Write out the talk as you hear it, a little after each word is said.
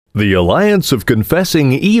The Alliance of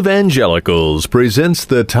Confessing Evangelicals presents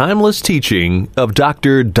the timeless teaching of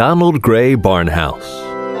Dr. Donald Gray Barnhouse.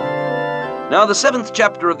 Now, the 7th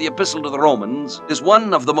chapter of the Epistle to the Romans is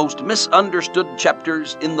one of the most misunderstood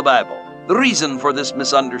chapters in the Bible. The reason for this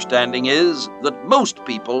misunderstanding is that most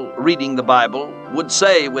people reading the Bible would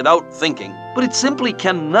say without thinking, but it simply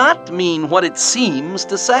cannot mean what it seems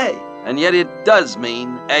to say. And yet it does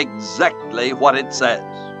mean exactly what it says.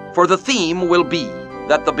 For the theme will be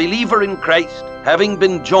that the believer in Christ, having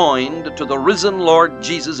been joined to the risen Lord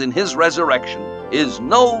Jesus in his resurrection, is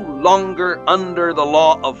no longer under the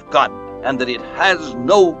law of God, and that it has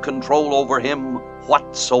no control over him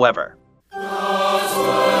whatsoever.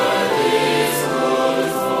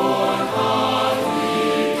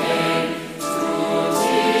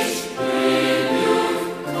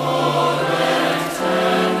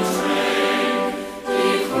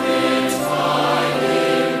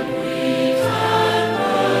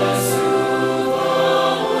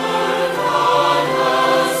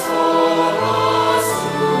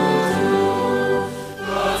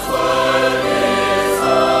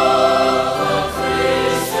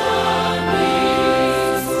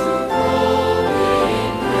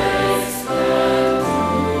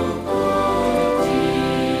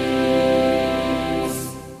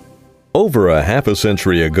 Over a half a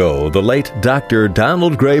century ago, the late Dr.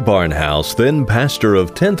 Donald Gray Barnhouse, then pastor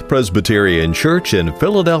of 10th Presbyterian Church in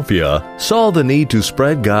Philadelphia, saw the need to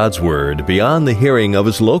spread God's Word beyond the hearing of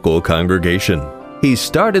his local congregation. He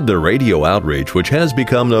started the radio outreach which has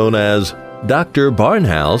become known as Dr.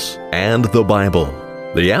 Barnhouse and the Bible.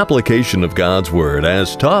 The application of God's Word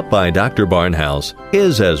as taught by Dr. Barnhouse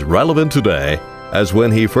is as relevant today as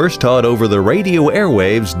when he first taught over the radio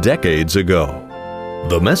airwaves decades ago.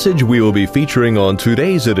 The message we will be featuring on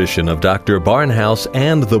today's edition of Dr. Barnhouse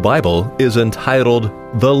and the Bible is entitled,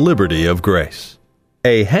 The Liberty of Grace.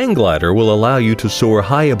 A hang glider will allow you to soar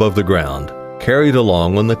high above the ground, carried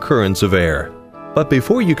along on the currents of air. But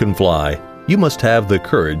before you can fly, you must have the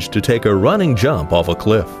courage to take a running jump off a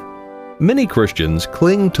cliff. Many Christians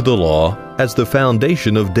cling to the law as the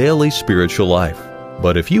foundation of daily spiritual life.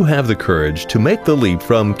 But if you have the courage to make the leap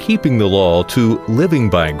from keeping the law to living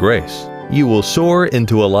by grace, you will soar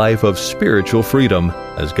into a life of spiritual freedom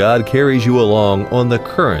as God carries you along on the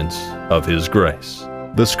currents of His grace.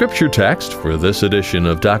 The scripture text for this edition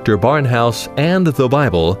of Dr. Barnhouse and the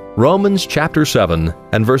Bible, Romans chapter 7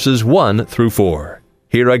 and verses 1 through 4.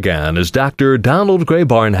 Here again is Dr. Donald Gray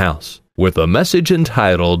Barnhouse with a message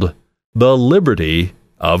entitled, The Liberty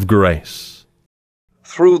of Grace.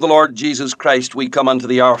 Through the Lord Jesus Christ we come unto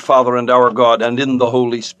thee, our Father and our God, and in the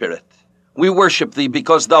Holy Spirit. We worship thee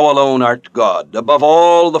because thou alone art God, above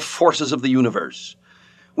all the forces of the universe.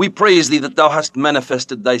 We praise thee that thou hast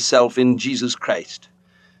manifested thyself in Jesus Christ,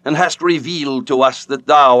 and hast revealed to us that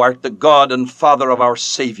thou art the God and Father of our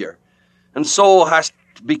Savior, and so hast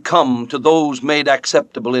become to those made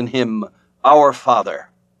acceptable in him our Father.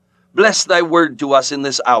 Bless thy word to us in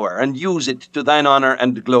this hour, and use it to thine honor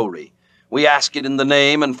and glory. We ask it in the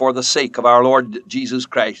name and for the sake of our Lord Jesus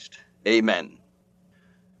Christ. Amen.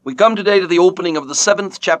 We come today to the opening of the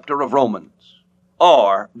 7th chapter of Romans.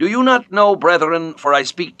 Or, do you not know, brethren, for I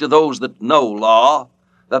speak to those that know law,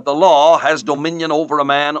 that the law has dominion over a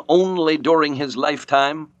man only during his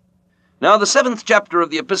lifetime? Now, the 7th chapter of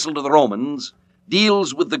the Epistle to the Romans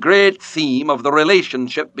deals with the great theme of the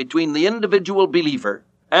relationship between the individual believer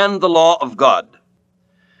and the law of God.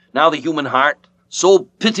 Now, the human heart, so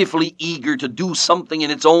pitifully eager to do something in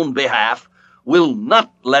its own behalf, will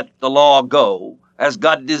not let the law go, as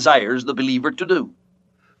God desires the believer to do.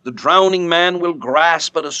 The drowning man will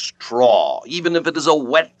grasp at a straw, even if it is a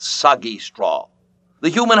wet, soggy straw. The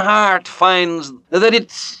human heart finds that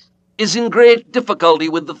it is in great difficulty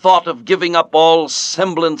with the thought of giving up all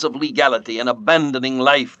semblance of legality and abandoning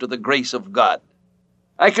life to the grace of God.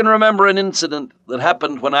 I can remember an incident that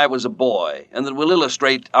happened when I was a boy, and that will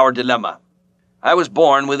illustrate our dilemma. I was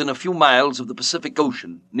born within a few miles of the Pacific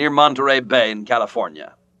Ocean, near Monterey Bay in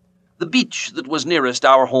California. The beach that was nearest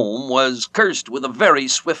our home was cursed with a very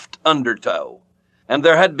swift undertow, and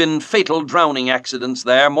there had been fatal drowning accidents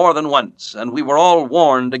there more than once, and we were all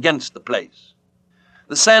warned against the place.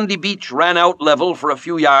 The sandy beach ran out level for a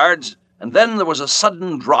few yards, and then there was a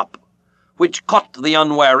sudden drop, which caught the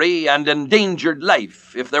unwary and endangered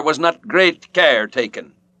life if there was not great care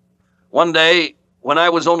taken. One day, when I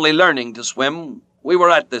was only learning to swim, we were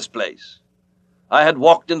at this place. I had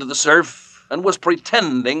walked into the surf and was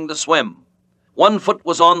pretending to swim. One foot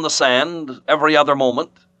was on the sand every other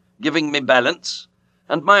moment, giving me balance,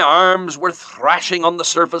 and my arms were thrashing on the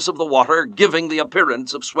surface of the water, giving the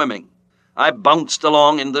appearance of swimming. I bounced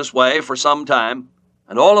along in this way for some time.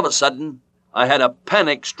 And all of a sudden, I had a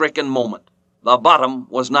panic-stricken moment. The bottom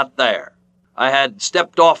was not there. I had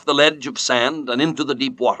stepped off the ledge of sand and into the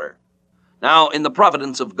deep water. Now, in the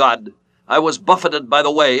providence of God, I was buffeted by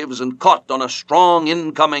the waves and caught on a strong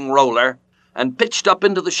incoming roller and pitched up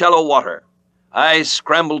into the shallow water. I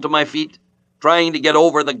scrambled to my feet, trying to get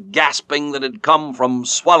over the gasping that had come from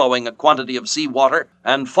swallowing a quantity of seawater,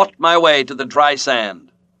 and fought my way to the dry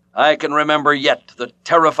sand. I can remember yet the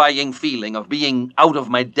terrifying feeling of being out of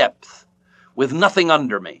my depth, with nothing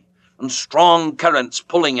under me, and strong currents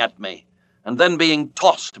pulling at me, and then being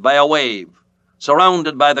tossed by a wave,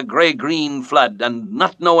 surrounded by the gray-green flood, and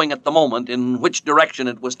not knowing at the moment in which direction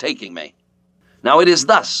it was taking me. Now it is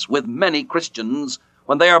thus with many Christians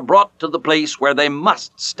when they are brought to the place where they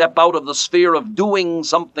must step out of the sphere of doing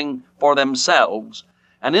something for themselves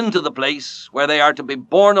and into the place where they are to be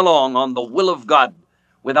borne along on the will of God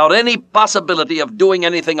without any possibility of doing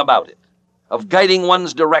anything about it, of guiding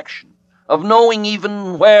one's direction, of knowing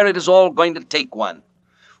even where it is all going to take one.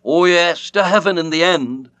 Oh yes, to heaven in the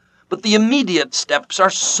end, but the immediate steps are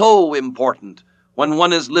so important when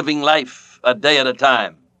one is living life a day at a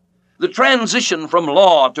time. The transition from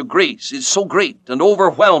law to grace is so great and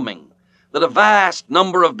overwhelming that a vast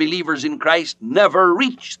number of believers in Christ never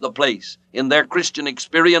reach the place in their Christian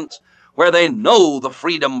experience where they know the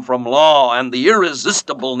freedom from law and the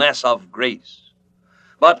irresistibleness of grace.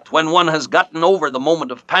 But when one has gotten over the moment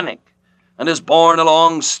of panic and is borne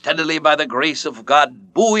along steadily by the grace of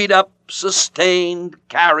God, buoyed up, sustained,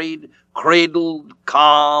 carried, cradled,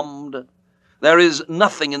 calmed, there is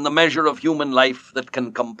nothing in the measure of human life that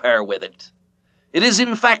can compare with it. It is,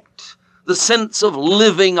 in fact, the sense of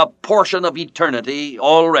living a portion of eternity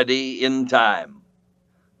already in time.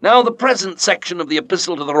 Now, the present section of the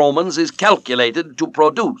Epistle to the Romans is calculated to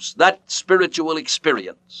produce that spiritual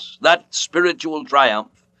experience, that spiritual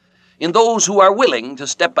triumph, in those who are willing to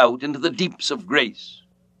step out into the deeps of grace.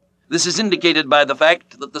 This is indicated by the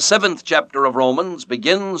fact that the 7th chapter of Romans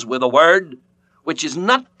begins with a word which is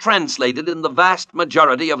not translated in the vast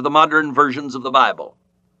majority of the modern versions of the Bible.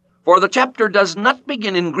 For the chapter does not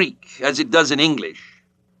begin in Greek as it does in English.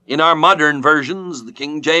 In our modern versions, the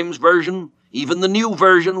King James Version, even the New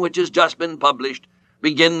Version, which has just been published,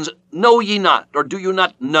 begins, "Know ye not," or "Do you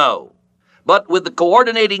not know?" but with the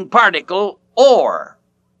coordinating particle, "or."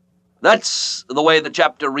 That's the way the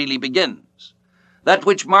chapter really begins. That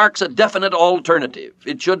which marks a definite alternative.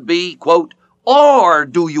 It should be, quote, "Or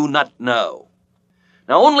do you not know?"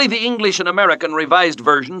 Now, only the English and American Revised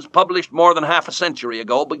Versions, published more than half a century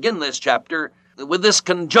ago, begin this chapter with this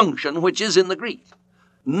conjunction which is in the Greek.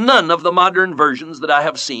 None of the modern versions that I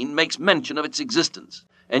have seen makes mention of its existence,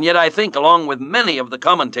 and yet I think, along with many of the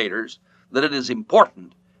commentators, that it is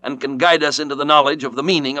important and can guide us into the knowledge of the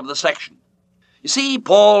meaning of the section. You see,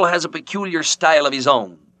 Paul has a peculiar style of his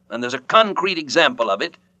own, and there's a concrete example of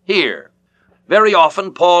it here. Very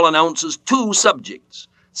often, Paul announces two subjects,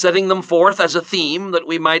 setting them forth as a theme that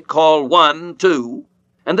we might call 1, 2,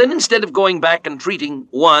 and then instead of going back and treating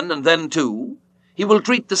 1 and then 2, he will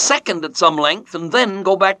treat the second at some length and then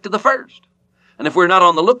go back to the first. And if we're not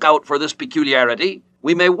on the lookout for this peculiarity,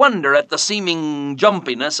 we may wonder at the seeming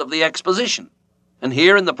jumpiness of the exposition. And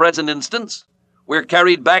here, in the present instance, we're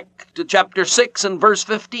carried back to chapter 6 and verse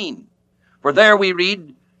 15. For there we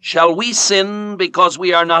read, "Shall we sin because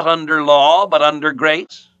we are not under law, but under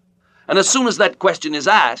grace?" And as soon as that question is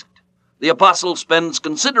asked, the apostle spends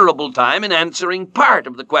considerable time in answering part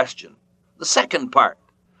of the question, the second part.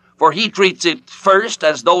 For he treats it first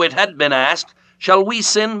as though it had been asked, "Shall we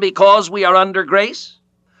sin because we are under grace?"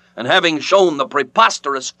 And having shown the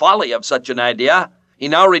preposterous folly of such an idea, he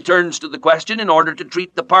now returns to the question in order to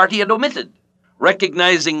treat the part he had omitted.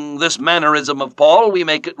 Recognizing this mannerism of Paul, we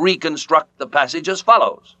may reconstruct the passage as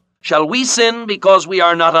follows. "Shall we sin because we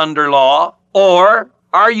are not under law? Or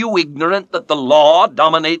are you ignorant that the law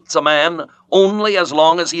dominates a man only as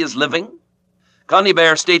long as he is living?"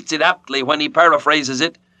 Conybeare states it aptly when he paraphrases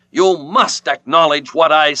it, "You must acknowledge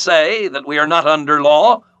what I say, that we are not under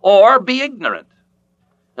law, or be ignorant."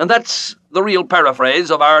 And that's the real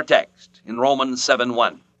paraphrase of our text in Romans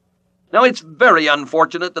 7:1. Now, it's very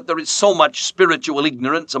unfortunate that there is so much spiritual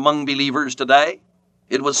ignorance among believers today.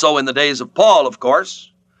 It was so in the days of Paul, of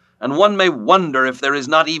course, and one may wonder if there is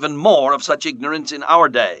not even more of such ignorance in our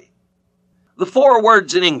day. The 4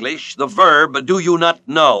 words in English, the verb "do you not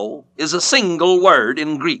know," is a single word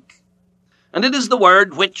in Greek. And it is the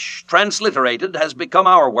word which, transliterated, has become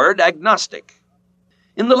our word, agnostic.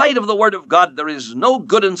 In the light of the Word of God, there is no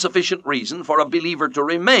good and sufficient reason for a believer to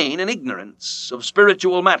remain in ignorance of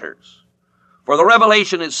spiritual matters. For the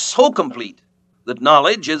revelation is so complete that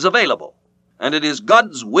knowledge is available. and it is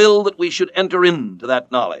God's will that we should enter into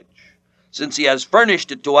that knowledge, since he has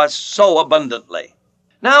furnished it to us so abundantly.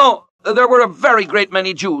 Now, there were a very great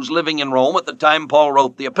many Jews living in Rome at the time Paul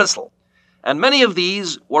wrote the epistle, and many of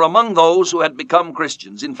these were among those who had become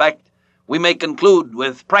Christians. In fact, we may conclude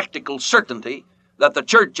with practical certainty that the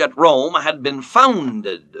church at Rome had been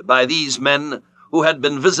founded by these men who had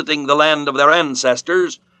been visiting the land of their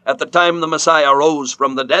ancestors at the time the Messiah rose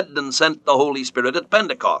from the dead and sent the Holy Spirit at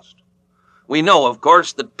Pentecost. We know, of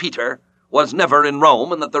course, that Peter was never in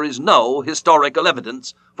Rome and that there is no historical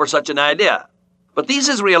evidence for such an idea. But these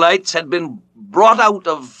Israelites had been brought out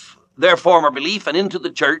of their former belief and into the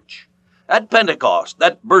church at Pentecost,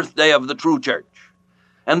 that birthday of the true church.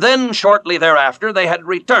 And then, shortly thereafter, they had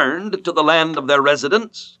returned to the land of their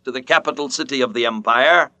residence, to the capital city of the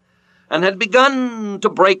empire, and had begun to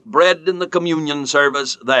break bread in the communion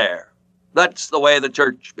service there. That's the way the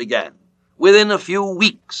church began, within a few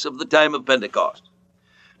weeks of the time of Pentecost.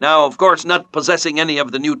 Now, of course, not possessing any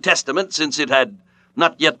of the New Testament, since it had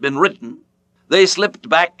not yet been written, they slipped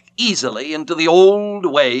back easily into the old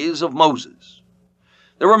ways of Moses.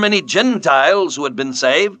 There were many Gentiles who had been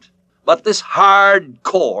saved, but this hard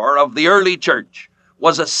core of the early church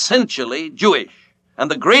was essentially Jewish. And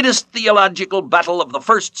the greatest theological battle of the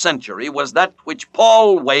first century was that which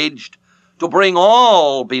Paul waged to bring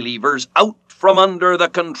all believers out from under the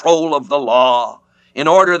control of the law in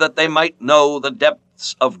order that they might know the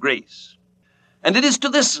depths of grace. And it is to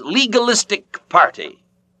this legalistic party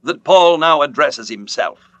that Paul now addresses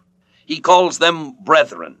himself. He calls them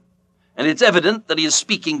brethren, and it's evident that he is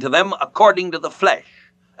speaking to them according to the flesh,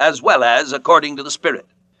 as well as according to the Spirit.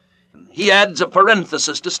 He adds a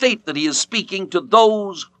parenthesis to state that he is speaking to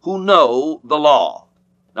those who know the law.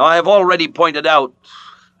 Now, I have already pointed out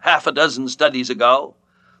half a dozen studies ago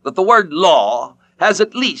that the word law has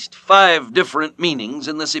at least 5 different meanings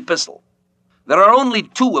in this epistle. There are only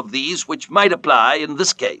 2 of these which might apply in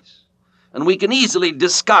this case, and we can easily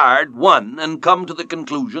discard one and come to the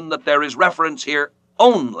conclusion that there is reference here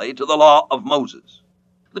only to the law of Moses.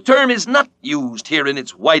 The term is not used here in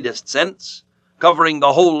its widest sense, covering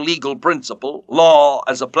the whole legal principle, law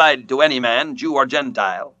as applied to any man, Jew or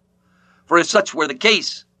Gentile. For if such were the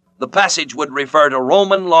case, the passage would refer to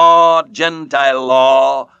Roman law, Gentile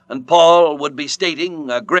law, and Paul would be stating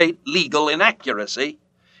a great legal inaccuracy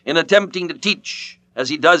in attempting to teach, as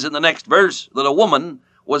he does in the next verse, that a woman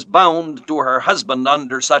was bound to her husband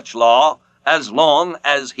under such law as long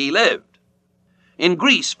as he lived. In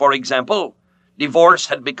Greece, for example, divorce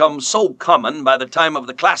had become so common by the time of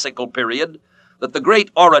the classical period that the great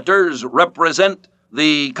orators represent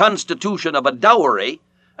the constitution of a dowry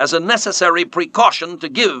as a necessary precaution to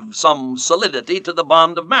give some solidity to the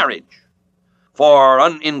bond of marriage. For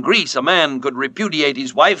in Greece, a man could repudiate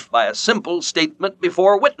his wife by a simple statement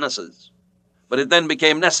before witnesses, but it then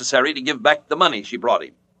became necessary to give back the money she brought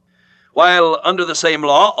him. While under the same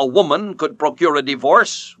law, a woman could procure a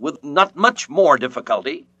divorce with not much more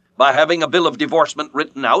difficulty by having a bill of divorcement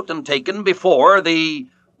written out and taken before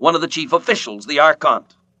one of the chief officials, the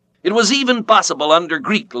archont. It was even possible under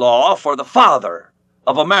Greek law for the father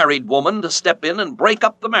of a married woman to step in and break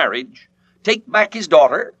up the marriage, take back his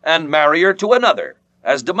daughter, and marry her to another,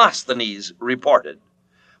 as Demosthenes reported,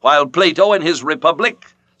 while Plato in his Republic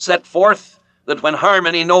set forth that when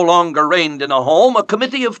harmony no longer reigned in a home, a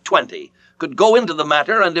committee of 20 could go into the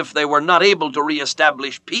matter, and if they were not able to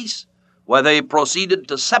reestablish peace, why they proceeded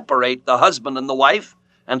to separate the husband and the wife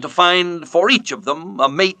and to find for each of them a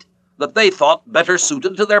mate that they thought better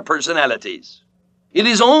suited to their personalities. It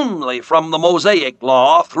is only from the Mosaic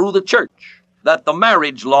law through the church that the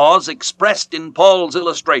marriage laws expressed in Paul's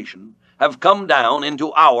illustration have come down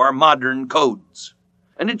into our modern codes.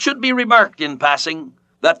 And it should be remarked in passing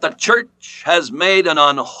that the church has made an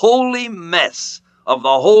unholy mess of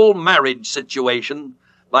the whole marriage situation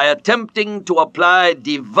by attempting to apply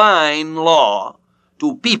divine law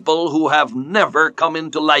to people who have never come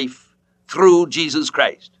into life through Jesus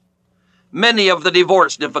Christ. Many of the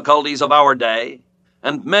divorce difficulties of our day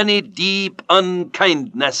and many deep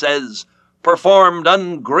unkindnesses performed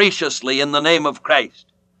ungraciously in the name of Christ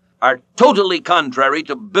are totally contrary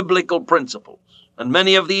to biblical principles, and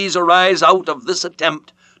many of these arise out of this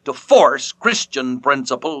attempt to force Christian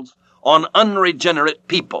principles on unregenerate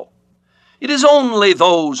people. It is only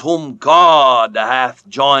those whom God hath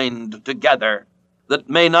joined together that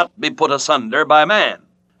may not be put asunder by man,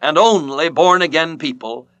 and only born-again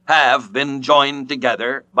people have been joined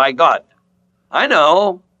together by God. I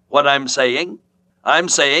know what I'm saying. I'm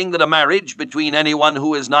saying that a marriage between anyone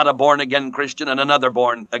who is not a born-again Christian and another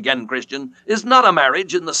born-again Christian is not a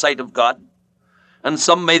marriage in the sight of God. And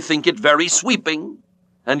some may think it very sweeping,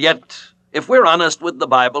 and yet If we're honest with the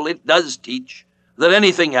Bible, it does teach that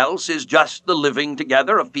anything else is just the living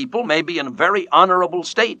together of people, maybe in a very honorable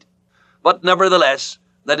state, but nevertheless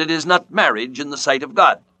that it is not marriage in the sight of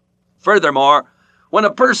God. Furthermore, when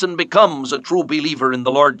a person becomes a true believer in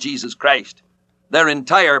the Lord Jesus Christ, their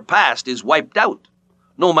entire past is wiped out,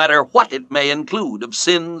 no matter what it may include of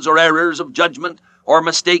sins or errors of judgment or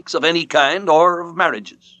mistakes of any kind or of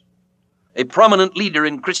marriages. A prominent leader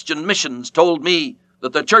in Christian missions told me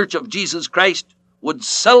that the Church of Jesus Christ would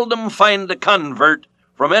seldom find a convert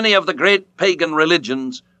from any of the great pagan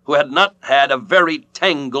religions who had not had a very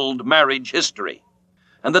tangled marriage history,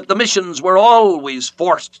 and that the missions were always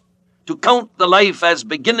forced to count the life as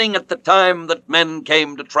beginning at the time that men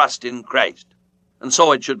came to trust in Christ. And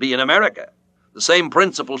so it should be in America. The same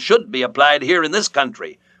principle should be applied here in this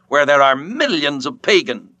country, where there are millions of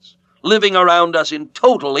pagans living around us in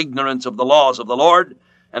total ignorance of the laws of the Lord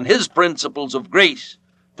and his principles of grace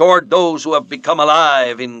toward those who have become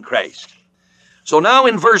alive in Christ. So now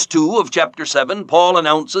in verse 2 of chapter 7, Paul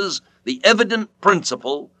announces the evident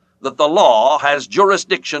principle that the law has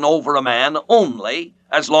jurisdiction over a man only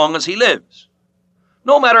as long as he lives.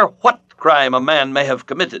 No matter what crime a man may have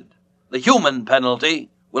committed, the human penalty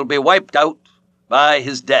will be wiped out by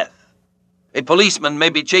his death. A policeman may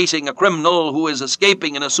be chasing a criminal who is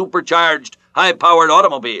escaping in a supercharged, high-powered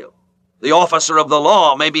automobile. The officer of the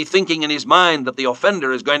law may be thinking in his mind that the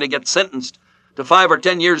offender is going to get sentenced to 5 or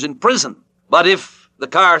 10 years in prison. But if the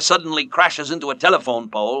car suddenly crashes into a telephone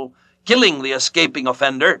pole, killing the escaping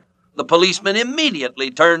offender, the policeman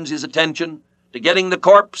immediately turns his attention to getting the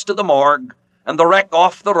corpse to the morgue and the wreck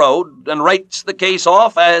off the road and writes the case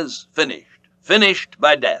off as finished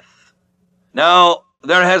by death. Now,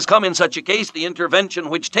 there has come in such a case the intervention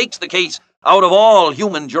which takes the case out of all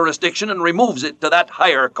human jurisdiction and removes it to that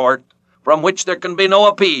higher court from which there can be no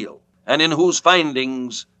appeal and in whose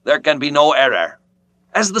findings there can be no error.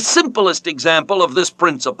 As the simplest example of this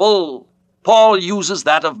principle, Paul uses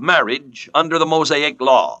that of marriage under the Mosaic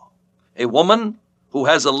law. A woman who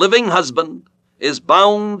has a living husband is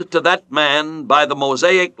bound to that man by the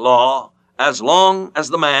Mosaic law as long as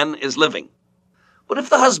the man is living. But if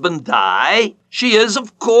the husband die, she is,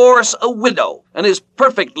 of course, a widow and is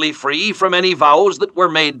perfectly free from any vows that were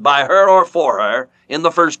made by her or for her in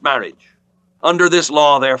the first marriage. Under this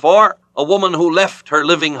law, therefore, a woman who left her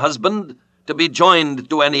living husband to be joined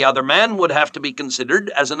to any other man would have to be considered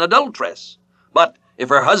as an adulteress. But if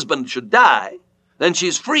her husband should die, then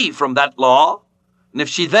she's free from that law, and if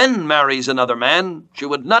she then marries another man, she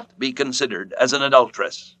would not be considered as an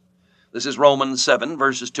adulteress. This is Romans 7,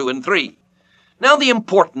 verses 2 and 3. Now, the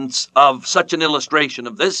importance of such an illustration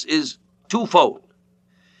of this is twofold.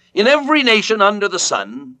 In every nation under the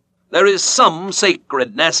sun, there is some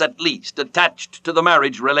sacredness, at least, attached to the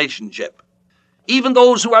marriage relationship. Even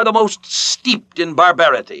those who are the most steeped in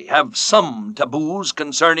barbarity have some taboos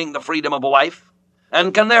concerning the freedom of a wife,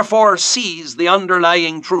 and can therefore seize the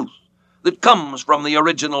underlying truth that comes from the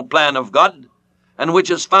original plan of God, and which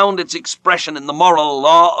has found its expression in the moral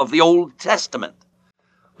law of the Old Testament.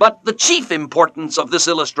 But the chief importance of this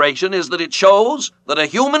illustration is that it shows that a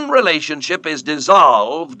human relationship is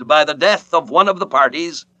dissolved by the death of one of the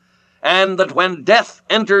parties, and that when death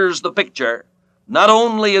enters the picture, not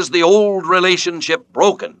only is the old relationship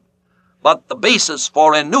broken, but the basis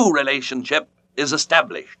for a new relationship is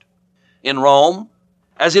established. In Rome,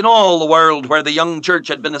 as in all the world where the young church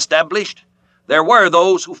had been established, there were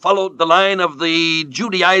those who followed the line of the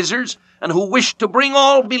Judaizers and who wished to bring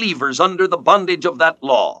all believers under the bondage of that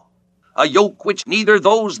law, a yoke which neither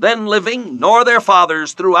those then living nor their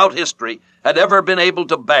fathers throughout history had ever been able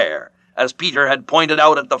to bear, as Peter had pointed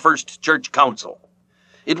out at the first church council.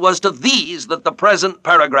 It was to these that the present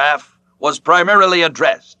paragraph was primarily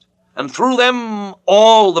addressed, and through them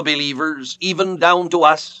all the believers, even down to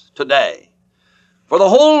us today. For the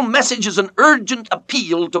whole message is an urgent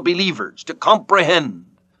appeal to believers to comprehend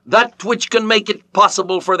that which can make it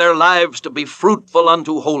possible for their lives to be fruitful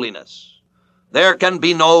unto holiness. There can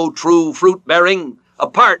be no true fruit-bearing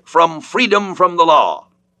apart from freedom from the law.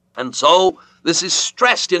 And so, this is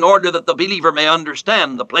stressed in order that the believer may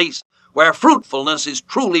understand the place where fruitfulness is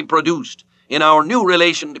truly produced in our new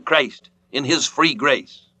relation to Christ, in his free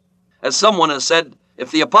grace. As someone has said,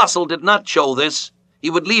 if the apostle did not show this, he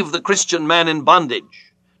would leave the Christian man in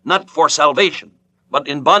bondage, not for salvation, but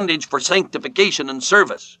in bondage for sanctification and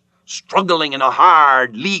service, struggling in a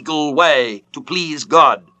hard, legal way to please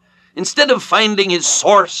God, instead of finding his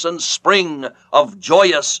source and spring of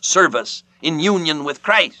joyous service in union with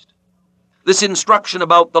Christ. This instruction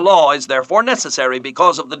about the law is therefore necessary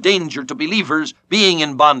because of the danger to believers being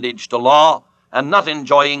in bondage to law and not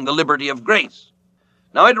enjoying the liberty of grace.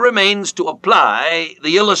 Now it remains to apply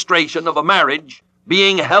the illustration of a marriage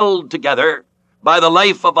being held together by the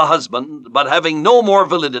life of a husband, but having no more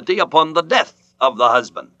validity upon the death of the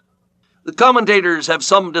husband. The commentators have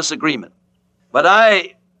some disagreement, but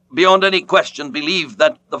I, beyond any question, believe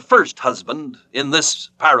that the first husband in this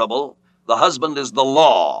parable, the husband is the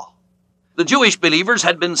law. The Jewish believers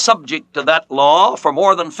had been subject to that law for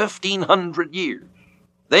more than 1,500 years.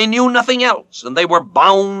 They knew nothing else, and they were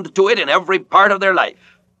bound to it in every part of their life.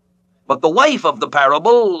 But the wife of the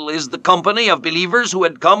parable is the company of believers who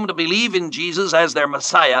had come to believe in Jesus as their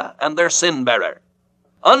Messiah and their sin-bearer.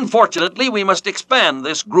 Unfortunately, we must expand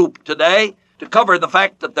this group today to cover the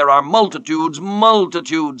fact that there are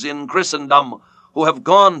multitudes in Christendom who have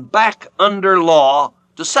gone back under law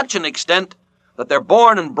to such an extent that they're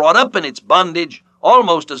born and brought up in its bondage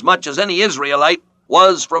almost as much as any Israelite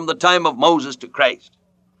was from the time of Moses to Christ.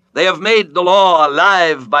 They have made the law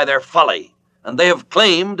alive by their folly, and they have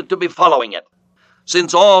claimed to be following it.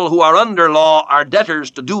 Since all who are under law are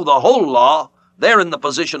debtors to do the whole law, they're in the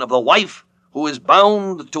position of the wife who is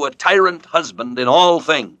bound to a tyrant husband in all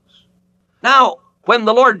things. Now, when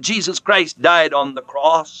the Lord Jesus Christ died on the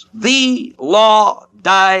cross, the law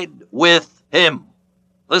died with him.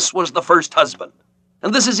 This was the first husband.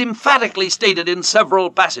 And this is emphatically stated in several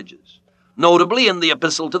passages, notably in the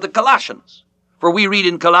epistle to the Colossians. For we read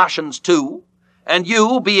in Colossians 2, "And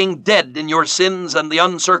you, being dead in your sins and the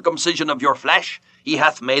uncircumcision of your flesh, he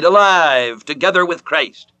hath made alive together with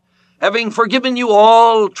Christ, having forgiven you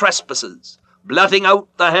all trespasses, blotting out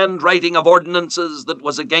the handwriting of ordinances that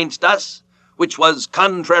was against us, which was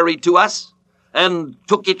contrary to us, and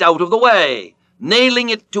took it out of the way, nailing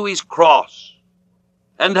it to his cross.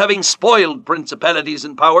 And having spoiled principalities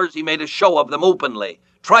and powers, he made a show of them openly,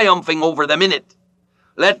 triumphing over them in it.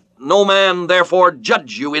 Let no man therefore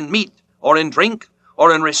judge you in meat, or in drink,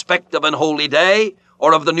 or in respect of an holy day,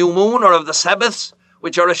 or of the new moon, or of the Sabbaths,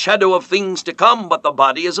 which are a shadow of things to come, but the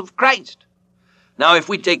body is of Christ." Now, if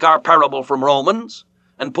we take our parable from Romans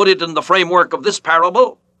and put it in the framework of this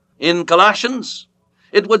parable in Colossians,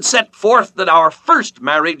 it would set forth that our first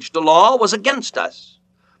marriage to law was against us,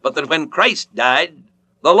 but that when Christ died,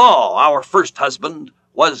 the law, our first husband,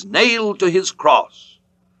 was nailed to his cross.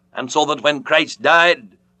 And so that when Christ died,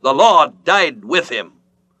 the law died with him,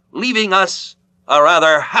 leaving us a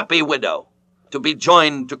rather happy widow to be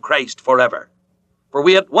joined to Christ forever. For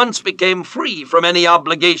we at once became free from any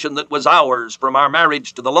obligation that was ours from our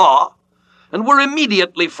marriage to the law, and were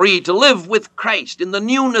immediately free to live with Christ in the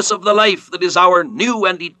newness of the life that is our new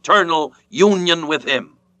and eternal union with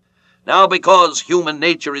him. Now, because human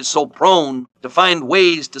nature is so prone to find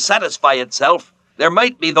ways to satisfy itself, there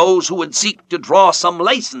might be those who would seek to draw some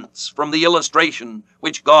license from the illustration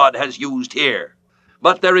which God has used here.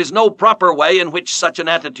 But there is no proper way in which such an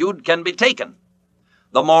attitude can be taken.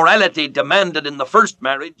 The morality demanded in the first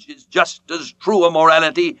marriage is just as true a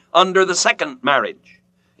morality under the second marriage.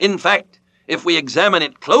 In fact, if we examine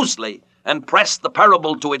it closely and press the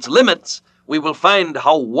parable to its limits, we will find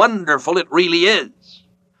how wonderful it really is.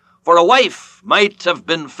 For a wife might have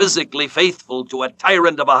been physically faithful to a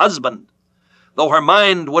tyrant of a husband, though her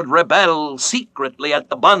mind would rebel secretly at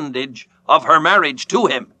the bondage of her marriage to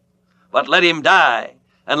him. But let him die,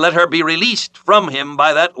 and let her be released from him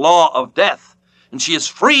by that law of death, and she is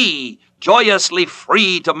free, joyously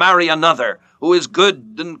free to marry another who is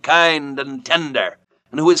good and kind and tender,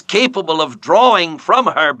 and who is capable of drawing from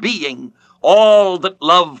her being all that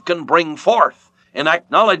love can bring forth in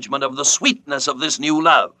acknowledgement of the sweetness of this new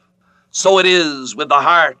love. So it is with the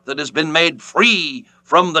heart that has been made free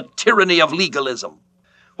from the tyranny of legalism.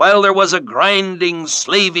 While there was a grinding,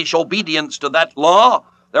 slavish obedience to that law,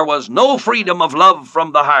 there was no freedom of love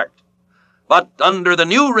from the heart. But under the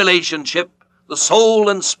new relationship, the soul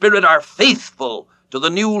and spirit are faithful to the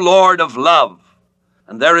new Lord of love.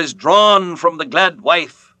 And there is drawn from the glad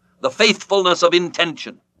wife the faithfulness of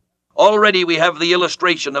intention. Already we have the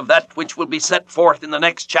illustration of that which will be set forth in the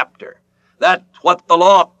next chapter. That what the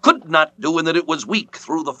law could not do, and that it was weak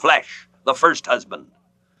through the flesh, the first husband.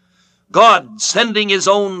 God, sending his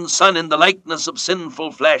own Son in the likeness of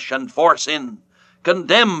sinful flesh and for sin,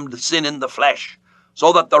 condemned sin in the flesh,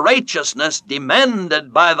 so that the righteousness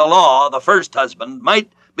demanded by the law, the first husband,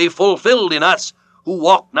 might be fulfilled in us who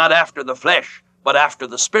walk not after the flesh, but after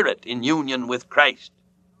the Spirit, in union with Christ.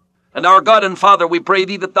 And our God and Father, we pray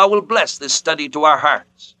thee that thou wilt bless this study to our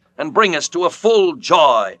hearts, and bring us to a full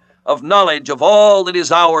joy of knowledge of all that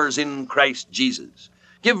is ours in Christ Jesus.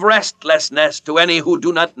 Give restlessness to any who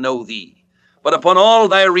do not know thee, but upon all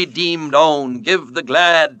thy redeemed own give the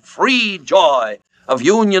glad, free joy of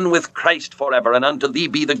union with Christ forever, and unto thee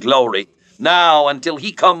be the glory, now until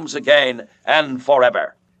he comes again, and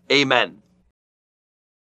forever. Amen.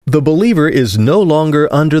 The believer is no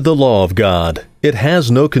longer under the law of God. It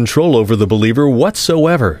has no control over the believer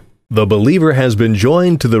whatsoever. The believer has been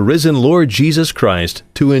joined to the risen Lord Jesus Christ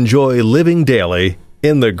to enjoy living daily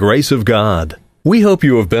in the grace of God. We hope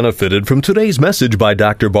you have benefited from today's message by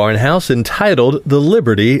Dr. Barnhouse entitled The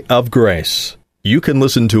Liberty of Grace. You can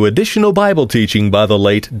listen to additional Bible teaching by the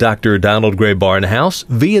late Dr. Donald Gray Barnhouse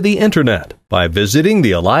via the Internet by visiting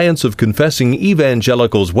the Alliance of Confessing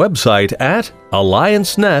Evangelicals website at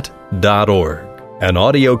alliancenet.org. An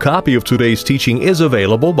audio copy of today's teaching is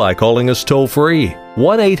available by calling us toll-free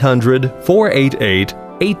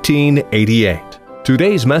 1-800-488-1888.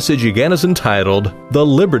 Today's message again is entitled The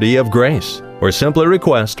Liberty of Grace, or simply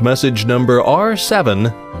request message number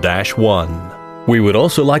R7-1. We would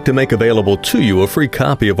also like to make available to you a free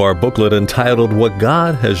copy of our booklet entitled What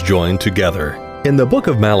God Has Joined Together. In the book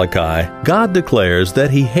of Malachi, God declares that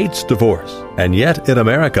He hates divorce, and yet in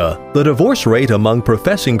America, the divorce rate among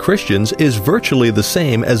professing Christians is virtually the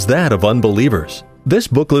same as that of unbelievers. This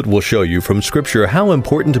booklet will show you from Scripture how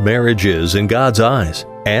important marriage is in God's eyes,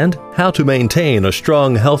 and how to maintain a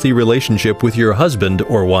strong, healthy relationship with your husband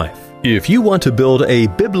or wife. If you want to build a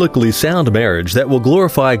biblically sound marriage that will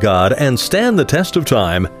glorify God and stand the test of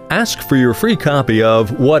time, ask for your free copy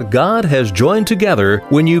of What God Has Joined Together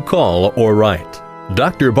when you call or write.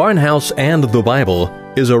 Dr. Barnhouse and the Bible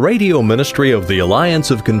is a radio ministry of the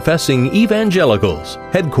Alliance of Confessing Evangelicals,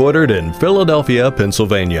 headquartered in Philadelphia,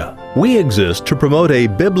 Pennsylvania. We exist to promote a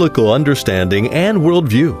biblical understanding and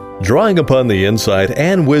worldview. Drawing upon the insight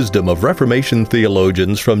and wisdom of Reformation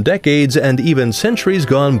theologians from decades and even centuries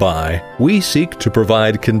gone by, we seek to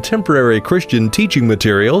provide contemporary Christian teaching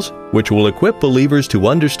materials which will equip believers to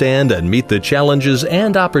understand and meet the challenges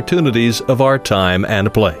and opportunities of our time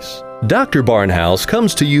and place. Dr. Barnhouse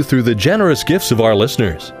comes to you through the generous gifts of our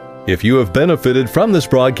listeners. If you have benefited from this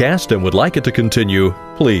broadcast and would like it to continue,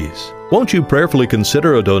 please, won't you prayerfully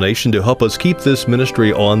consider a donation to help us keep this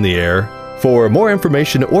ministry on the air? For more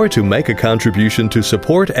information or to make a contribution to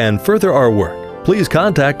support and further our work, please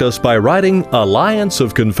contact us by writing Alliance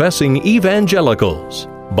of Confessing Evangelicals,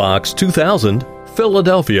 Box 2000,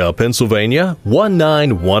 Philadelphia, Pennsylvania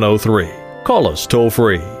 19103. Call us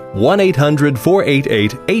toll-free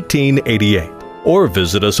 1-800-488-1888 or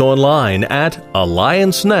visit us online at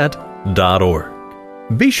alliancenet.org.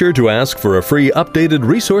 Be sure to ask for a free updated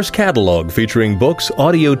resource catalog featuring books,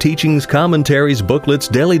 audio teachings, commentaries, booklets,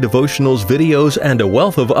 daily devotionals, videos, and a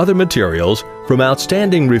wealth of other materials from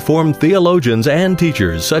outstanding Reformed theologians and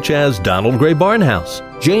teachers such as Donald Gray Barnhouse,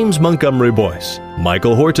 James Montgomery Boyce,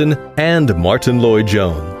 Michael Horton, and Martin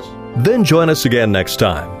Lloyd-Jones. Then join us again next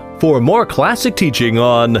time for more classic teaching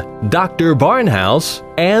on Dr. Barnhouse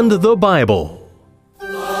and the Bible.